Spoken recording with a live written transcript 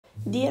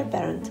Dear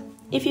parent,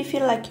 if you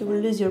feel like you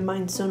will lose your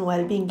mind soon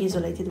while being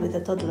isolated with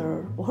a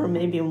toddler or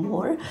maybe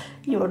more,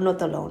 you are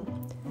not alone.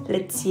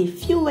 Let's see a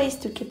few ways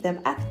to keep them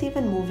active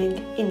and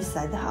moving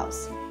inside the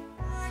house.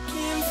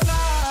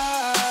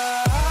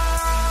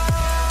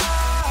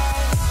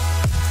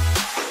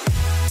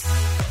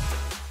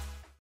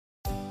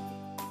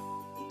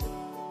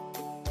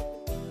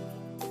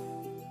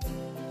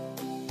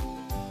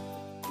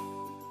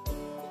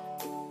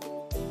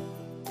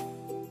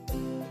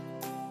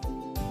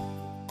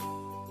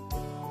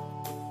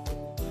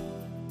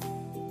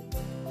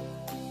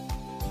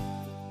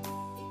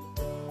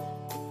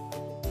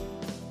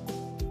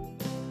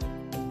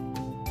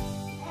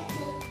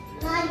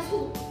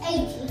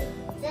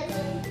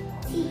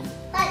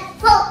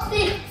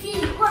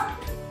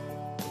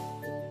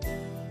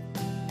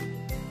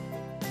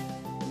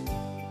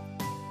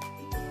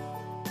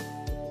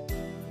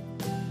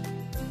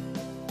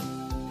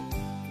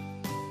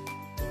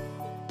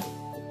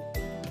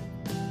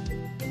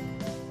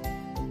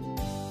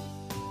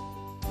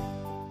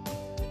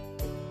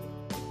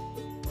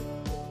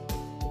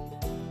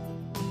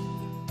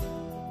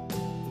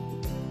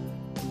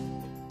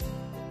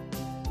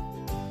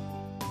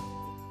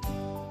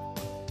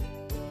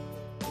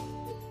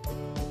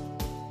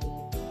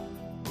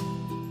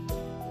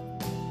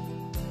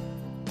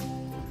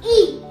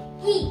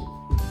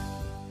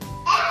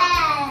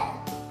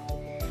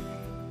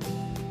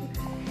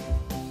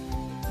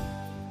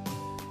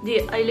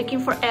 Are you looking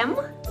for M?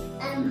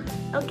 M.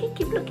 Okay,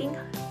 keep looking.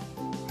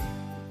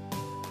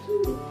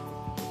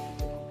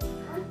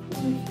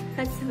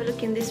 Let's have a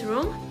look in this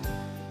room.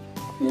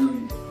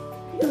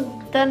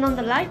 Turn on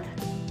the light.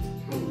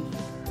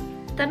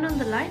 Turn on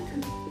the light.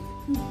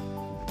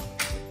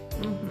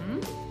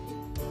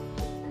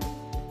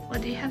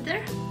 What do you have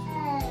there?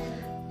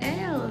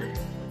 L.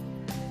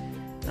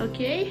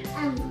 Okay.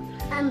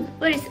 M.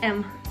 Where is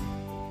M?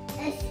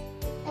 S.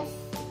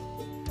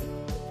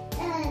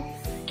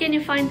 Can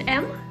you find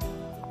M?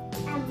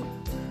 M.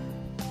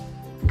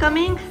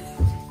 Coming.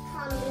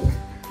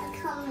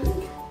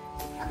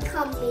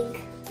 Coming.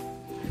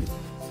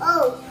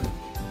 Oh.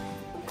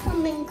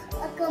 Coming.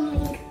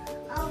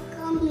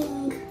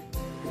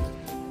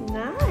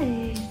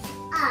 Nice.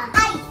 I.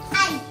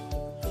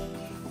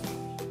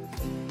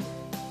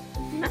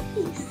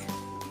 Nice.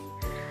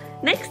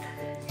 Next.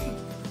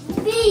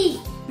 B.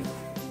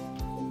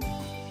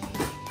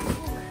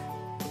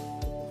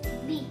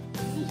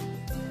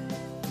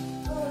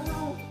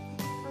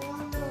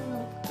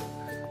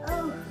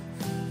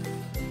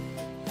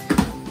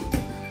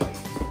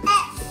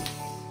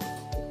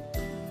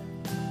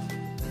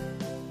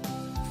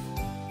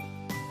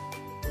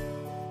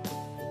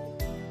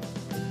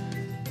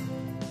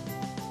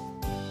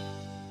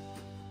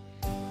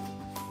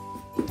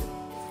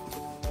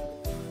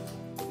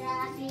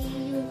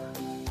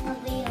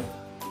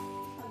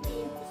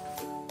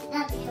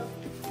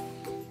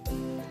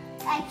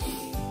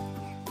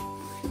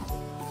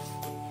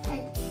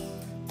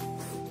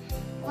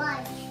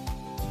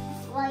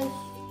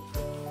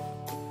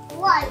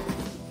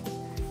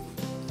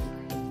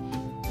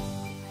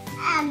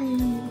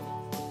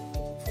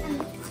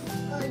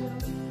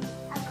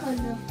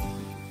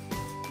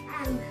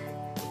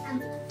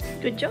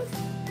 Good job.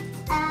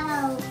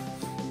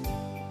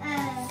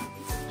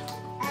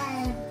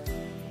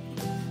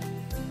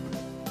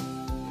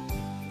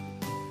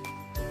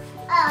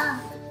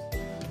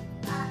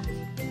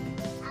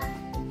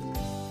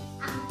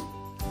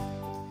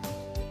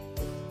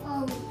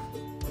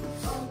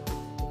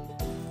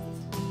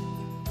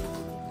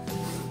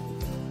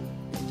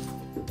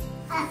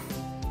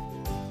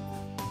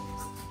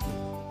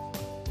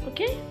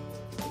 Okay.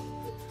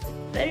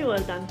 Very well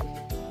done.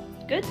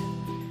 Good.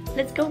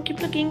 Let's go. Keep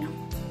looking.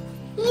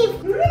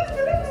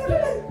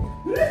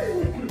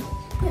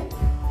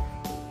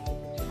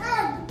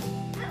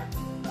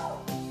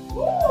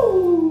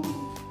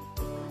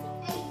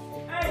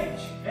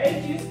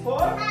 H is for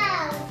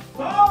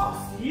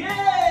house.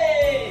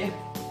 Yay!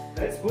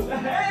 Let's put a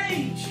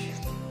H.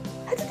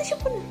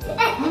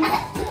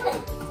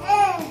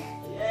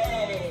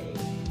 Yay!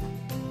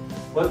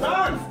 Well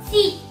done.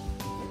 C.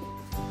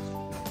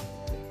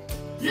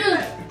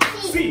 Yeah.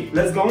 C.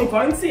 Let's go and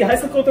find C. Hai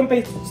să căutăm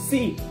pe C.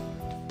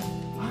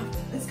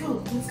 Let's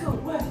go.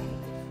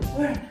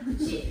 Where?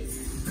 Yes.